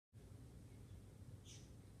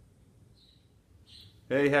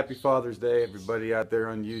Hey, happy Father's Day, everybody out there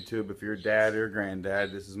on YouTube. If you're a dad or a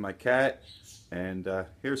granddad, this is my cat, and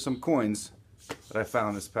here's some coins that I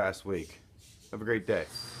found this past week. Have a great day.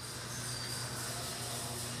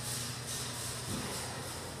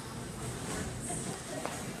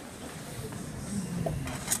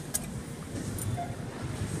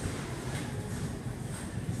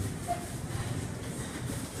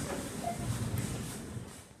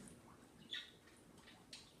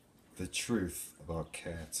 The truth about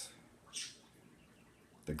cats.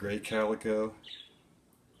 The gray calico,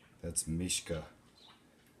 that's Mishka,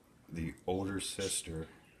 the older sister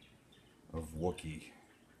of Wookie.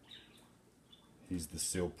 He's the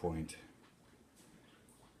seal point.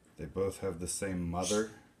 They both have the same mother,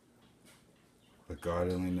 but God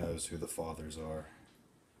only knows who the fathers are.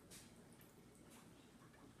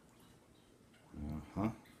 Uh-huh.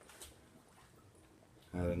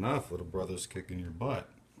 Had enough, little brother's kicking your butt.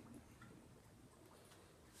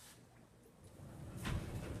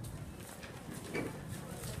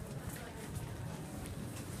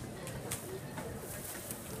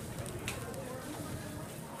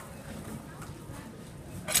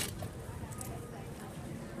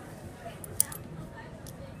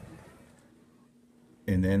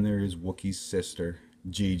 And then there is Wookie's sister,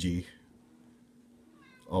 Gigi.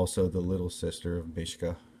 Also the little sister of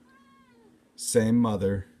Mishka. Same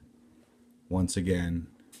mother. Once again,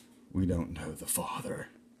 we don't know the father.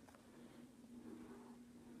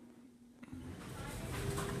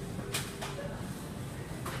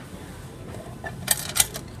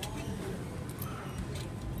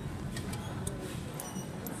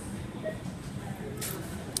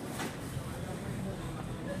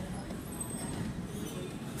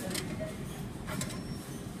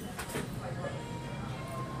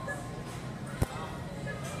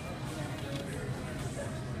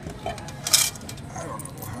 I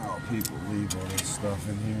don't know how people leave all this stuff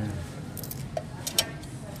in here.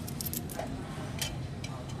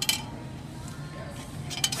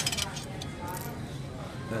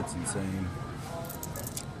 That's insane.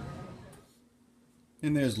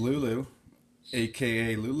 And there's Lulu,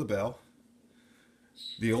 aka Lulabelle,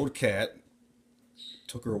 the old cat.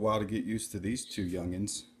 Took her a while to get used to these two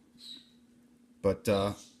youngins, but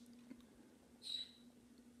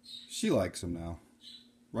she likes them now.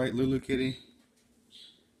 Right, Lulu Kitty?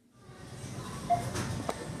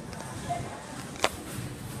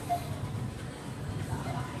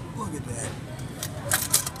 Look at that.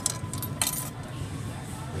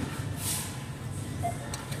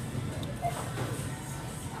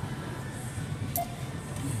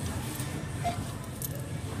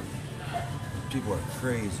 People are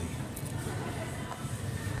crazy.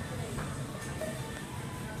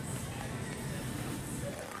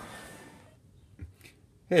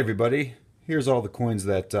 Hey everybody, here's all the coins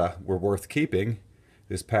that were worth keeping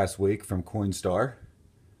this past week from Coinstar.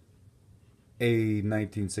 A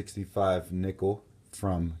 1965 nickel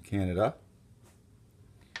from Canada.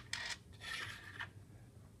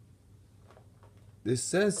 This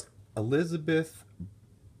says Elizabeth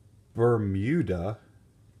Bermuda.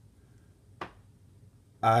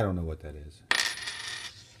 I don't know what that is.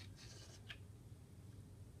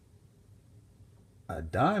 A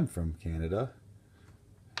dime from Canada.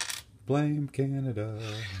 Blame Canada.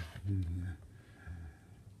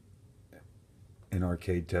 An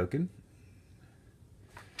arcade token.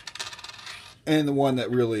 And the one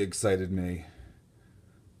that really excited me.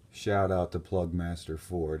 Shout out to Plugmaster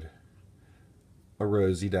Ford. A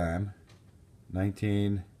Rosie dime.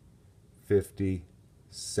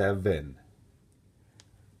 1957.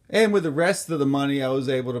 And with the rest of the money, I was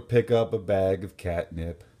able to pick up a bag of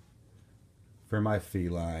catnip for my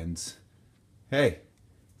felines. Hey,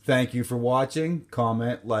 thank you for watching.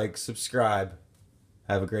 Comment, like, subscribe.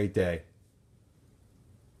 Have a great day.